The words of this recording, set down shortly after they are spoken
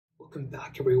Welcome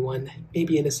back everyone.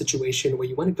 Maybe in a situation where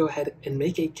you want to go ahead and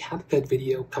make a CapCut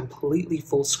video completely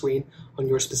full screen on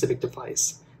your specific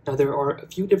device. Now there are a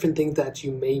few different things that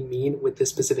you may mean with this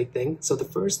specific thing. So the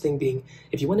first thing being,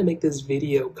 if you want to make this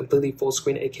video completely full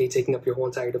screen, aka taking up your whole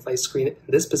entire device screen in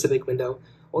this specific window,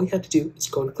 all you have to do is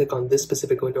go and click on this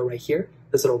specific window right here,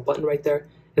 this little button right there,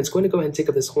 and it's going to go ahead and take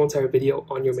up this whole entire video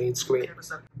on your main screen.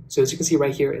 So as you can see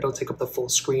right here, it'll take up the full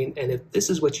screen, and if this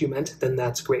is what you meant, then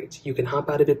that's great. You can hop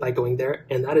out of it by going there,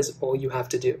 and that is all you have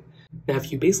to do. Now,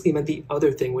 if you basically meant the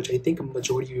other thing, which I think a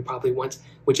majority of you probably want,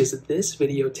 which is this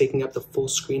video taking up the full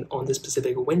screen on this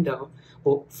specific window,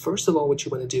 well, first of all, what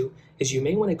you want to do is you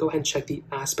may want to go ahead and check the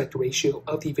aspect ratio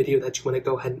of the video that you want to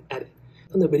go ahead and edit.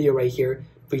 On the video right here,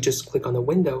 if we just click on the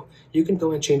window, you can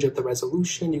go and change up the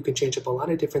resolution, you can change up a lot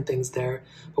of different things there,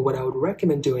 but what I would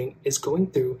recommend doing is going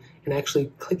through and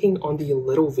actually clicking on the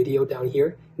little video down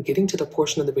here, getting to the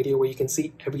portion of the video where you can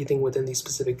see everything within the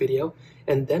specific video,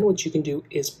 and then what you can do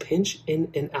is pinch in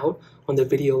and out on the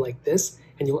video like this,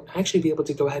 and you'll actually be able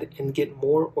to go ahead and get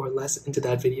more or less into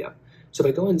that video. So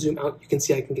if I go and zoom out, you can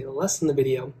see I can get less in the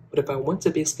video, but if I want to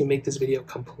basically make this video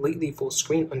completely full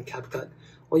screen on CapCut,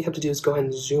 all you have to do is go ahead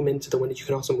and zoom into the window. You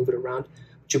can also move it around,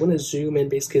 but you want to zoom in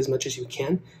basically as much as you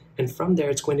can, and from there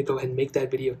it's going to go ahead and make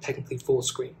that video technically full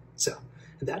screen. So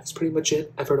that's pretty much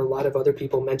it. I've heard a lot of other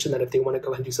people mention that if they want to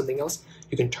go ahead and do something else,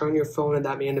 you can turn your phone, and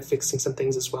that may end up fixing some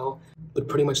things as well, but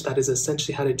pretty much that is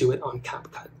essentially how to do it on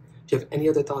CapCut. If you have any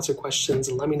other thoughts or questions,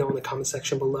 let me know in the comment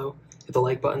section below. Hit the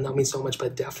like button, that means so much,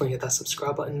 but definitely hit that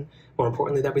subscribe button. More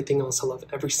importantly than everything else, I love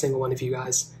every single one of you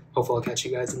guys. Hopefully I'll catch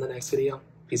you guys in the next video.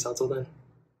 Peace out till then.